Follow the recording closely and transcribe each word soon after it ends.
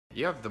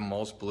You have the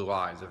most blue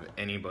eyes of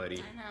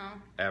anybody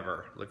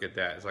ever. Look at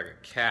that. It's like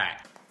a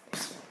cat.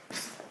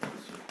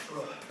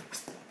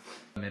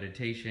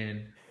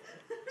 Meditation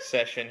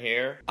session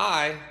here.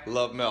 I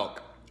love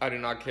milk. I do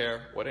not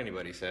care what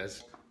anybody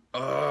says.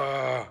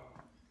 Yeah.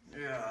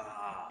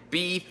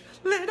 Beef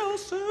little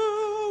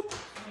soup.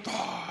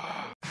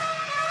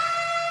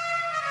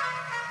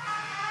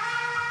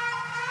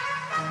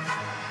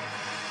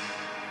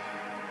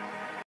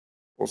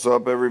 What's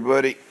up,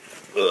 everybody?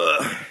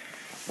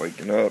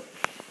 Waking up.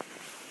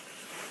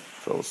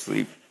 Fell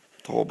asleep.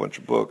 A whole bunch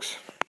of books.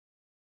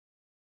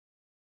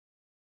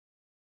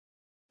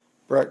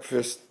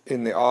 Breakfast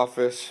in the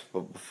office,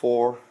 but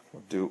before,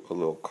 I'll do a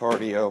little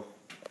cardio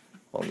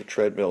on the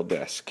treadmill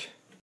desk.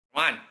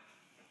 Come on.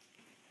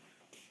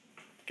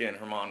 Getting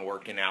Herman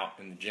working out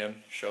in the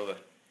gym. Show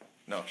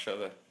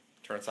the,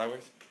 turn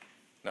sideways.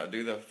 No,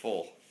 do the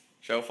full.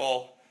 Show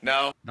full.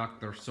 No.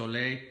 Dr.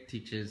 Soleil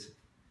teaches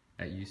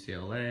at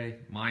UCLA,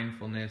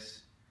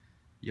 mindfulness,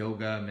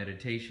 yoga,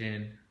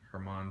 meditation.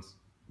 Herman's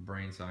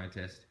brain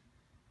scientist.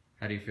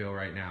 How do you feel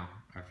right now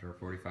after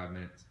 45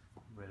 minutes?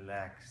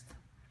 Relaxed.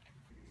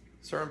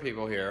 Certain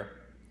people here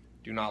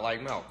do not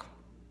like milk.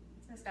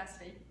 It's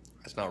disgusting.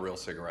 That's not real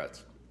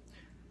cigarettes.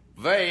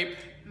 Vape.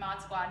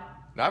 Mod Squad.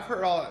 Now I've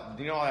heard all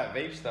that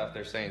vape stuff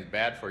they're saying is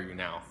bad for you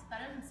now. It's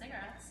better than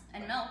cigarettes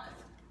and milk.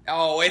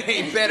 Oh, it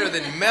ain't better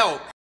than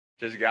milk.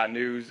 Just got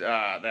news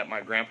that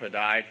my grandpa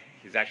died.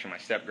 He's actually my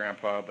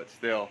step-grandpa, but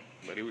still.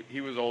 But he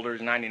was older.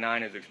 He's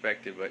 99 as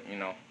expected, but you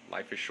know,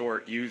 life is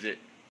short. Use it.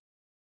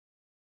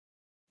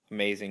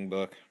 Amazing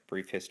book,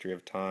 Brief History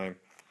of Time.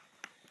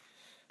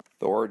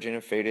 The Origin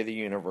and Fate of the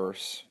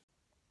Universe.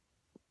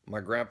 My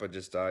grandpa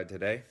just died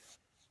today.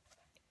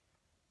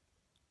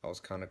 I was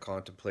kind of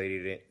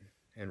contemplating it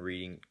and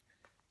reading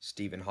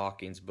Stephen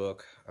Hawking's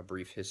book, A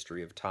Brief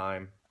History of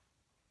Time.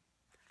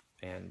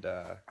 And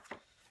it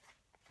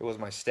was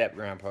my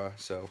step-grandpa,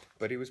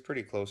 but he was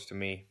pretty close to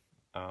me.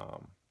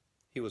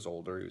 He was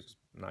older. He was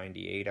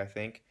 98, I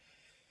think.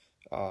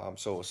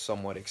 So it was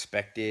somewhat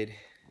expected.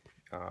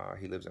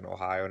 He lives in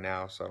Ohio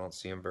now, so I don't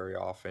see him very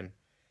often.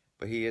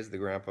 But he is the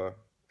grandpa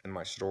in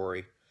my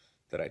story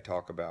that I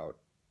talk about.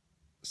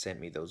 Sent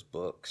me those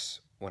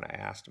books when I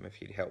asked him if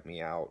he'd help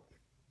me out.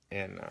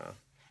 And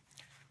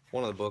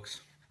one of the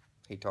books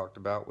he talked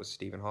about was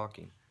Stephen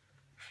Hawking.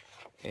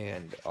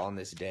 And on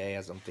this day,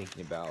 as I'm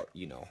thinking about,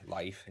 you know,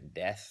 life and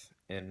death,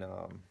 and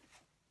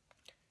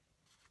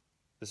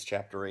this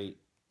chapter 8,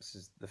 this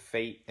is the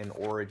fate and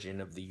origin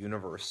of the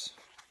universe.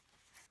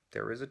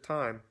 There is a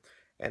time,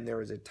 and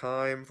there is a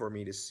time for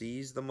me to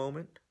seize the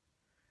moment,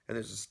 and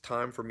there's a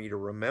time for me to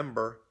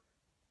remember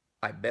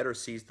I better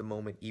seize the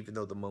moment even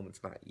though the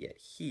moment's not yet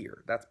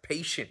here. That's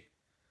patiently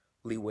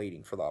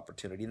waiting for the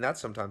opportunity, and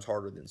that's sometimes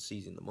harder than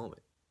seizing the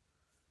moment.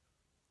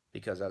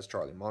 Because as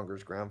Charlie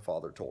Munger's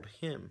grandfather told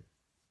him,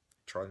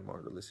 Charlie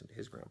Munger listened to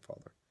his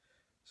grandfather.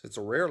 So it's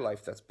a rare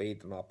life that's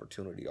bathed in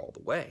opportunity all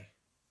the way.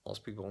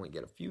 Most people only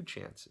get a few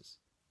chances.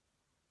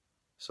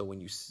 So when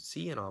you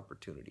see an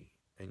opportunity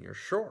and you're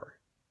sure,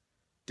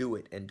 do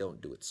it and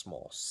don't do it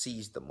small.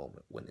 Seize the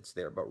moment when it's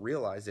there, but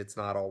realize it's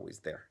not always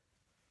there.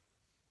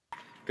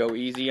 Go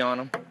easy on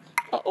them.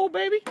 Uh-oh,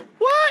 baby.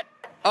 What?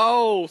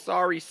 Oh,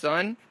 sorry,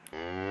 son.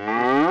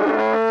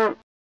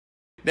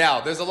 Now,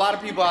 there's a lot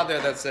of people out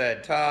there that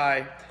said,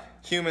 Tai,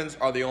 humans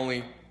are the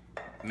only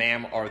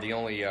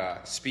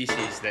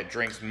species that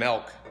drinks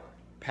milk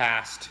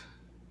past,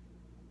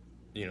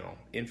 you know,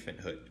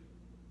 infanthood.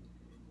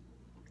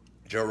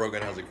 Joe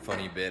Rogan has a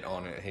funny bit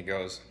on it. He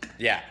goes,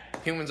 yeah,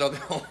 humans are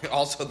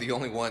also the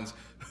only ones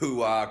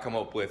who come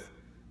up with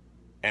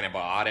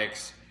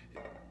antibiotics,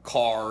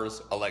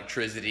 cars,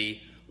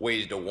 electricity,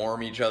 ways to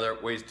warm each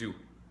other, ways to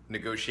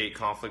negotiate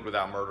conflict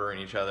without murdering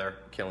each other,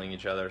 killing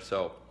each other.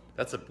 So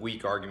that's a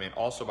weak argument.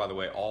 Also, by the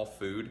way, all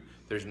food,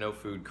 there's no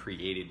food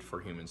created for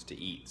humans to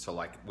eat. So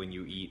like when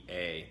you eat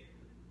a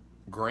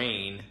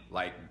grain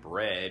like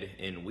bread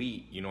and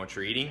wheat, you know what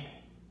you're eating?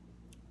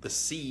 The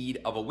seed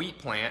of a wheat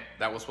plant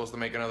that was supposed to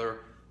make another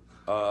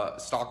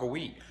stalk of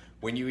wheat.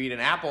 When you eat an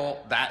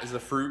apple, that is the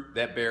fruit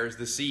that bears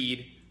the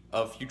seed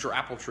of future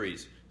apple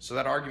trees. So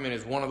that argument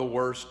is one of the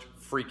worst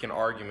freaking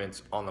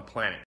arguments on the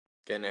planet.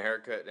 Getting a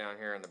haircut down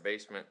here in the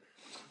basement.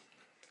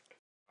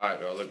 All right,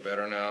 do I look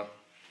better now?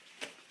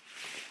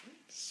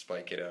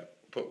 Spike it up.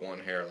 Put one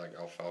hair like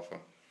alfalfa.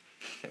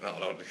 No,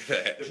 don't do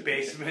that. The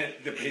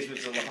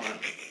basement's a lot.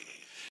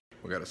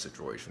 We got a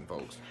situation,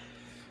 folks.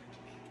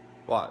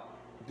 What?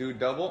 Do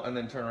double and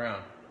then turn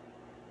around.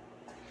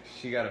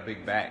 She got a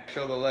big back.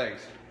 Show the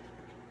legs.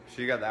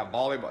 She got that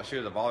volleyball. She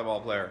was a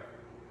volleyball player.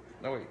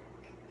 No, wait.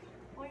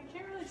 Well, you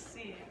can't really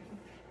see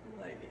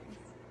in leggings.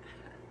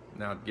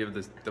 Now give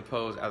the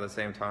pose at the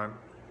same time.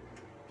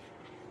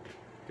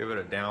 Give it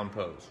a down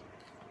pose.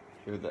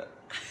 Do that.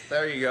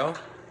 There you go.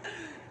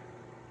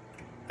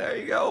 There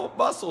you go.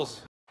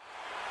 Muscles.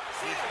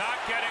 He's not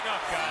getting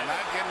up, guys.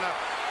 Not getting up.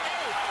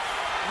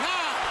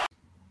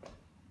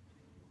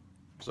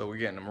 So we're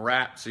getting them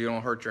wrapped so you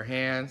don't hurt your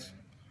hands.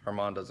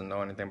 Herman doesn't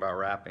know anything about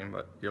wrapping,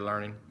 but you're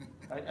learning.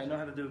 I know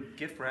how to do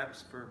gift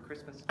wraps for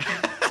Christmas.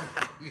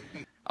 I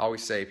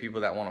always say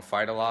people that want to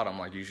fight a lot, I'm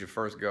like, you should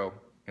first go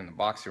in the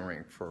boxing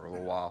ring for a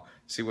little while,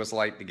 see what's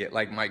like to get,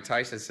 like Mike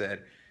Tyson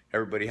said,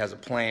 everybody has a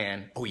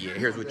plan. Oh yeah,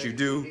 here's what you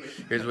do.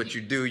 Here's what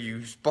you do.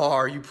 You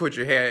spar, you put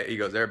your head. He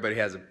goes, everybody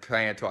has a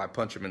plan till I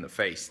punch him in the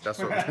face. That's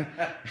what. And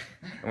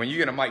when you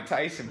get a Mike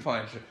Tyson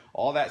punch,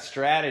 all that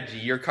strategy,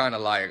 you're kind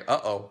of like,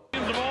 uh-oh.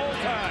 Of all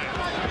time.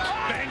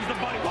 Bangs the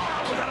body.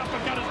 Wow, with that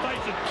uppercut is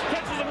Tyson.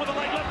 Catches him with a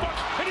leg left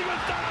hook, and he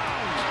goes down.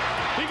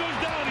 He goes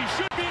down. He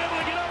should be able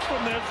to get up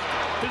from this.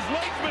 His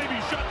legs may be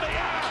shut. They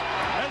are.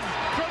 As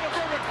Trevor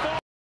Berwick falls.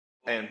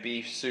 And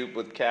beef soup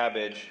with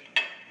cabbage.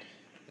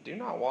 I do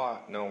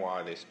not know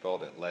why they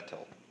spelled it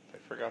Leto. They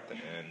forgot the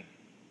N.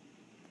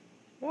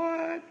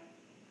 What?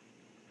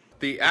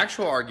 The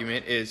actual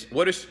argument is,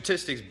 what do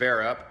statistics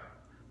bear up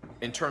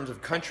in terms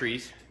of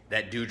countries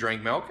that do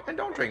drink milk and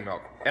don't drink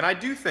milk? And I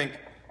do think,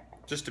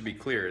 just to be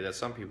clear, that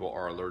some people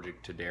are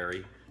allergic to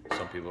dairy,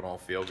 some people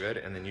don't feel good,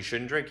 and then you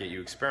shouldn't drink it, you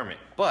experiment.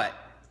 But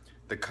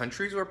the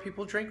countries where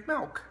people drink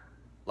milk,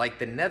 like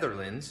the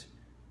Netherlands,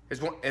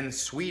 and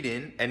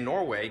Sweden and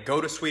Norway,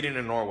 go to Sweden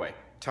and Norway.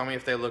 Tell me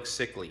if they look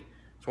sickly.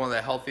 It's one of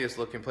the healthiest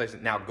looking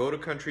places. Now go to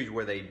countries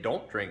where they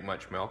don't drink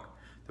much milk.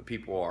 The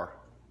people are,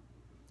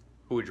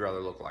 who would you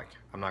rather look like?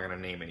 I'm not going to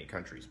name any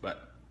countries,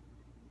 but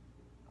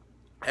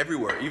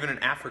everywhere, even in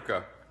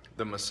Africa,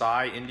 the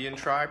Maasai Indian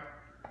tribe,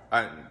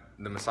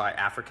 the Maasai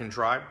African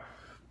tribe,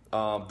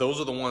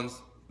 those are the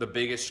ones, the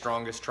biggest,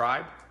 strongest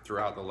tribe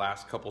throughout the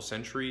last couple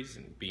centuries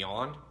and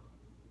beyond.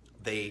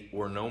 They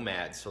were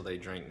nomads, so they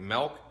drank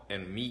milk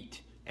and meat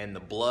and the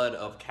blood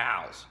of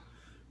cows.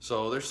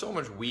 So there's so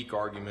much weak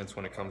arguments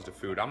when it comes to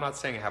food. I'm not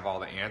saying I have all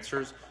the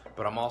answers,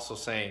 but I'm also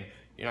saying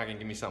you're not gonna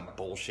give me some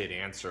bullshit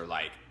answer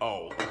like,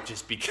 oh,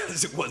 just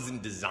because it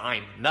wasn't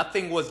designed.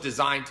 Nothing was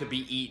designed to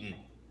be eaten.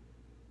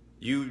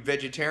 You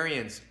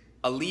vegetarians,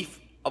 a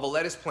leaf of a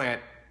lettuce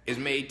plant is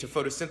made to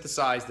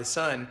photosynthesize the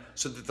sun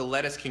so that the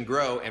lettuce can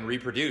grow and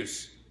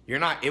reproduce. You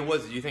think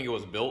it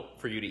was built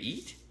for you to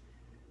eat?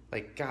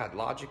 Like, God,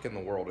 logic in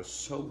the world is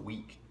so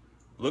weak.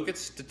 Look at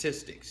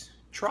statistics.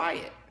 Try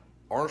it.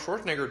 Arnold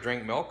Schwarzenegger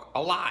drank milk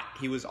a lot.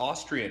 He was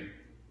Austrian.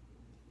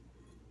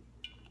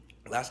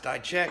 Last I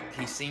checked,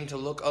 he seemed to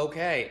look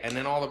okay. And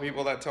then all the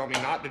people that tell me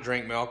not to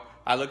drink milk,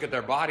 I look at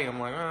their body, I'm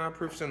like,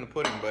 proof's in the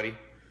pudding, buddy.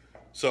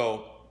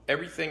 So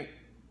everything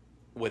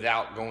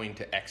without going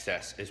to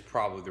excess is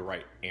probably the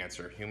right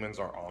answer. Humans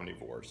are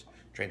omnivores.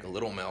 Drink a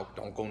little milk,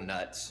 don't go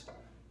nuts.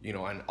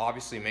 And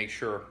obviously make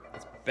sure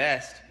it's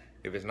best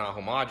if it's not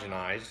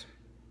homogenized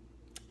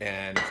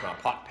and it's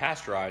not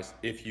pasteurized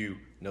if you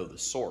know the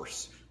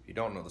source. If you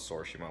don't know the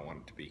source, you might want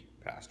it to be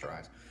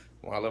pasteurized.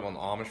 When I live on the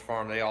Amish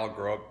farm, they all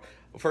grow up.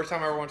 The first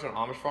time I ever went to an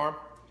Amish farm,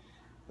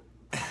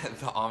 the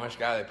Amish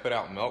guy, they put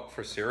out milk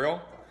for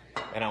cereal.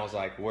 And I was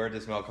like, where'd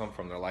this milk come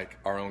from? They're like,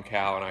 our own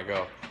cow. And I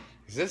go,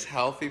 is this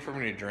healthy for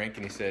me to drink?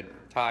 And he said,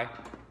 Tai,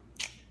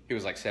 he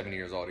was like 70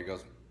 years old. He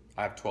goes,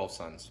 I have 12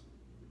 sons.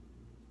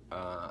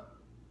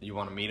 You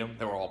want to meet them?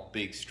 They were all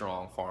big,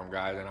 strong farm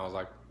guys. And I was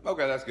like,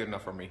 okay, that's good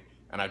enough for me.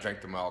 And I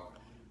drank the milk.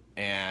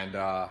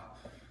 And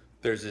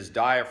there's this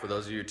diet for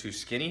those of you who are too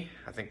skinny.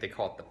 I think they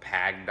call it the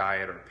PAG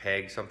diet or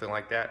PEG, something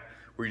like that,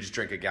 where you just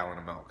drink a gallon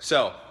of milk.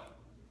 So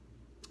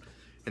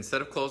instead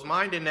of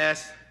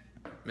closed-mindedness,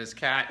 Miss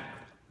Cat,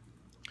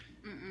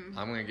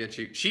 I'm going to get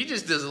you. She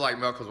just doesn't like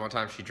milk because one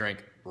time she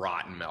drank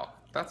rotten milk.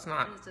 That's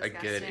not a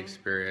good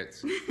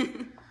experience.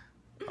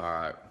 All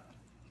right.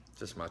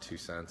 Just my 2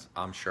 cents.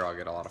 I'm sure I'll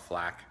get a lot of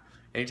flack.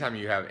 Anytime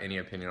you have any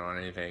opinion on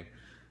anything,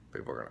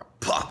 people are gonna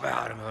pop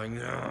out. I'm like,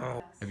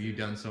 no. Have you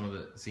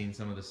seen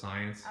some of the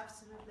science?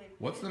 Absolutely.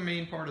 What's the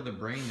main part of the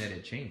brain that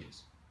it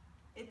changes?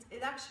 It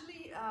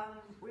actually,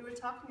 we were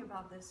talking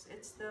about this.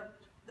 It's the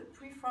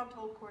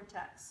prefrontal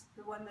cortex,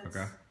 the one that's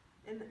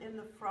in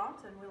the front,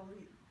 and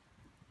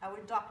our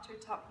doctor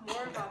talk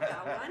more about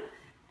that one.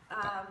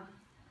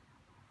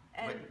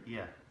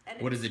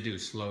 What does it do?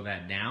 Slow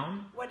that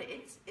down? What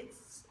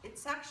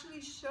it's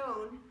actually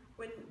shown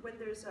when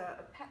there's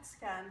a PET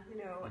scan,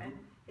 and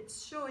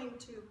it's showing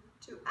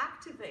to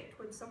activate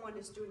when someone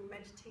is doing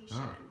meditation,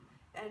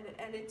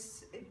 and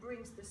it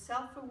brings the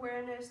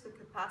self-awareness, the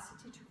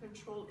capacity to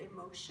control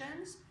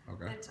emotions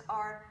that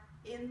are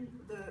in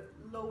the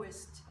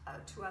lowest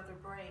two other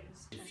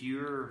brains. If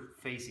you're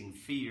facing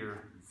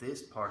fear,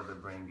 this part of the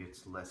brain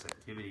gets less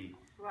activity,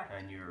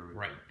 and your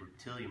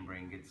reptilian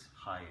brain gets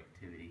high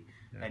activity,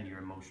 and your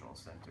emotional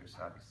centers,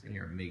 obviously. And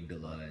your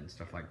amygdala and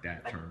stuff like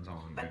that turns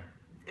on. But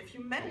if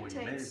you meditate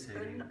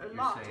a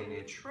lot and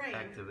you train,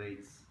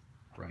 activates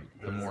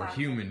the more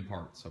human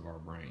parts of our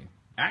brain.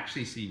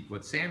 Actually, see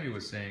what Sammy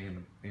was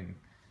saying, and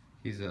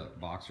he's a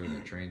boxer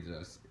that trains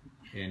us,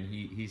 and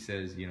he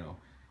says,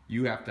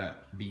 you have to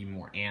be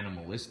more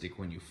animalistic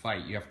when you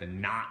fight. You have to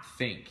not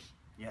think.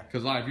 Yeah.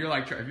 Because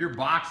if you're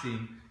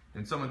boxing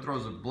and someone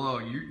throws a blow,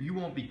 you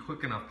won't be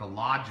quick enough to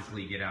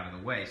logically get out of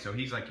the way. So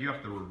he's like, you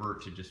have to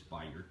revert to just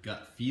by your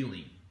gut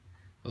feeling.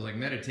 I was like,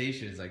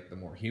 meditation is like the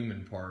more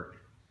human part,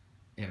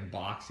 and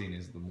boxing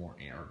is the more,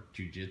 or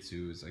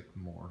jujitsu is like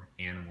more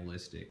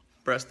animalistic.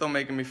 Presto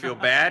making me feel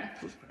bad,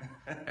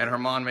 and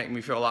Herman making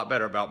me feel a lot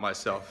better about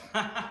myself.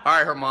 All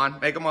right, Herman,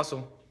 make a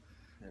muscle.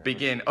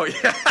 Begin. Oh,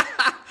 yeah.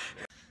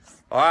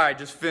 All right,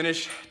 just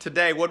finished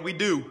today. What'd we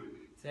do?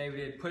 Today we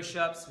did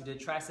push-ups, we did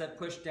tricep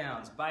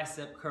push-downs,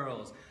 bicep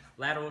curls,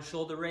 lateral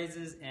shoulder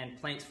raises, and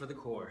planks for the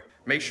core.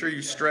 Make sure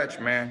you stretch,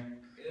 man.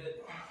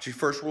 It's your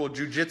first rule of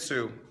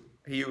jiu-jitsu.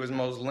 He who is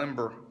most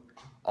limber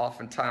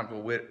oftentimes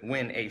will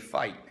win a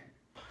fight.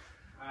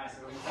 Alright, so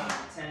we're going to start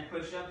with 10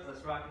 push-ups.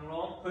 Let's rock and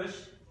roll. Push.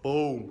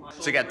 Boom.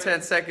 So you got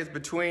 10 seconds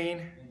between.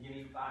 And give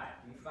me 5.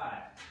 Give me 5.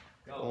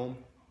 Go. Boom.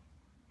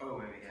 Oh,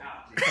 wait,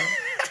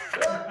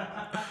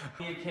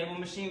 Need a cable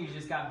machine. We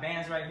just got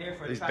bands right here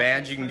for These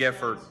bands you can get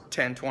for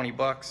 10, 20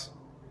 bucks.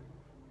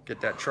 Get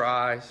that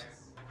tries.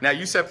 Now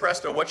you said,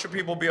 Presto, what should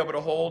people be able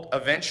to hold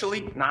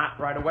eventually? Not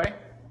right away?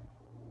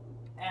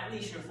 At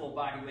least your full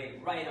body weight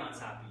right on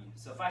top of you.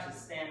 So if I should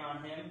stand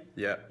on him,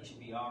 Yeah. he should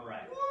be all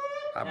right.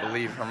 I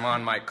believe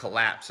Herman might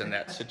collapse in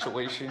that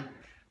situation.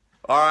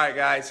 All right,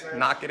 guys,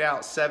 knock it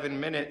out. 7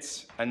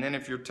 minutes. And then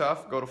if you're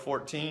tough, go to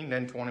 14,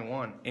 then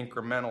 21.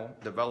 Incremental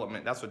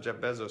development. That's what Jeff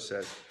Bezos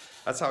says.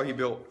 That's how he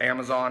built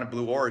Amazon and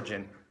Blue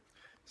Origin.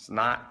 It's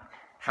not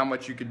how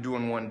much you can do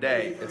in one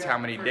day. It's how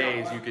many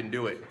days you can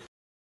do it.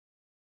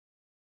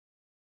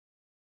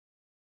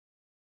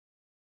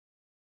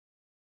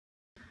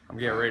 I'm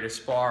getting ready to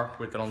spar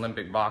with an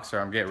Olympic boxer.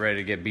 I'm getting ready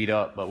to get beat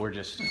up, but we're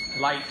just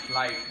light,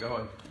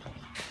 going.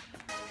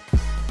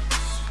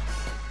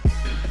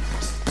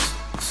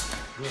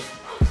 Good.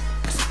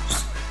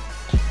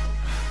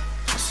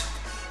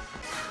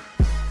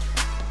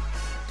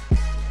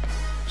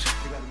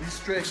 You gotta be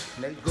strict.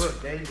 Let good.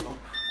 There you go.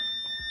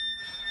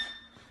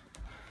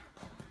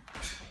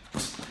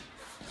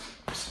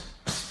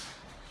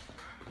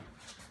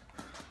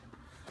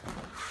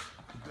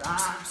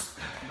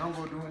 Don't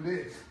go doing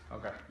this.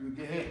 Okay. You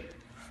get hit.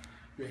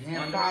 Your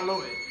hand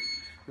follow it.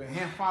 Your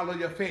hand follow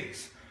your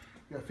face.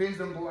 Your face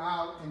don't go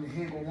out and your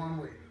hand go one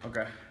way.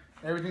 Okay.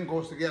 Everything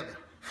goes together.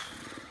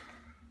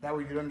 That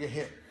way you don't get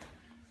hit.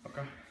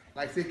 Okay.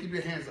 Like say, keep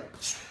your hands up.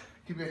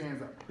 Keep your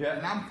hands up. Yeah.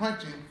 And I'm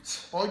punching.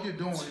 All you're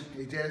doing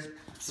is just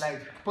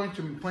like punch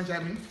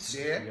at me.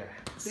 There. Yeah.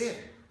 There.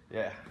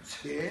 Yeah.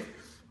 There.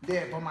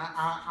 There. But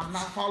I'm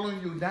not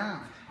following you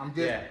down. I'm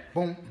just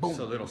boom, boom.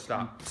 So little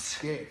stop.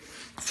 Yeah.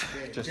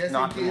 Yeah. Just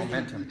not the in case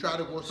momentum. You try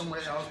to go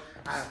somewhere else.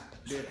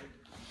 There.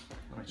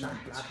 Now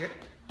block it.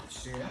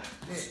 There.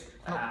 There.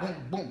 No, boom,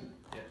 boom.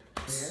 There.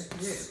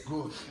 Yeah.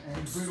 Good.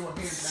 And bring your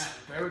hands back.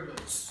 Very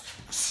good.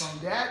 From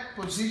that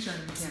position,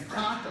 you can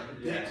counter.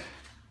 Yeah.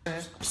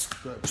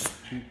 Good.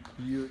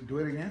 You do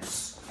it again.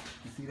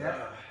 You see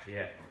that?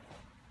 Yeah.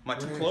 Am I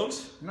too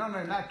close? No,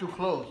 not too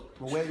close.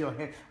 But where your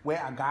hand,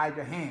 where I guide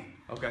your hand.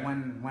 Okay.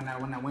 When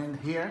I went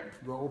here,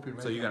 you open.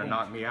 Right, So you're gonna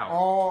knock me out.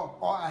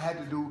 All I had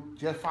to do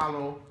just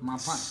follow my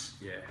punch.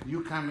 Yeah.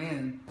 You come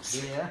in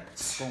there,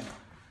 boom.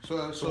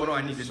 So what do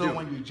I need to do? So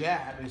when you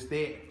jab, it's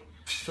there.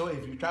 So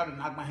if you try to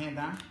knock my hand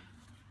down,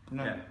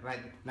 no, Yeah.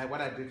 like what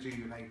I did to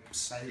you, like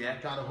Yeah.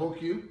 try to hook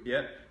you.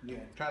 Yep. Yeah,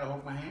 try to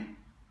hook my hand.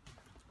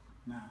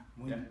 Now,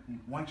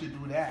 once you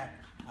do that,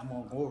 I'm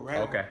gonna go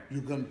right. Okay.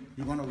 You're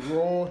gonna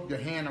roll your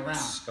hand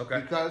around.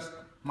 Okay. Because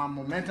my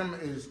momentum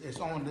is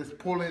on this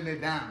pulling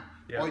it down.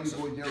 Yeah. Or you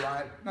go just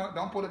right. No,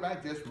 don't pull it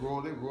back. Just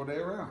roll it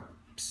around.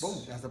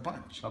 Boom. That's a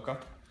punch. Okay.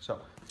 So.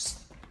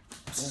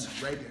 Boom.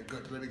 Right there.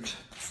 Good. Really good.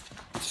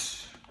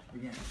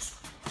 Again.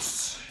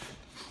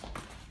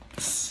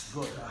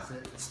 Good. That's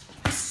it.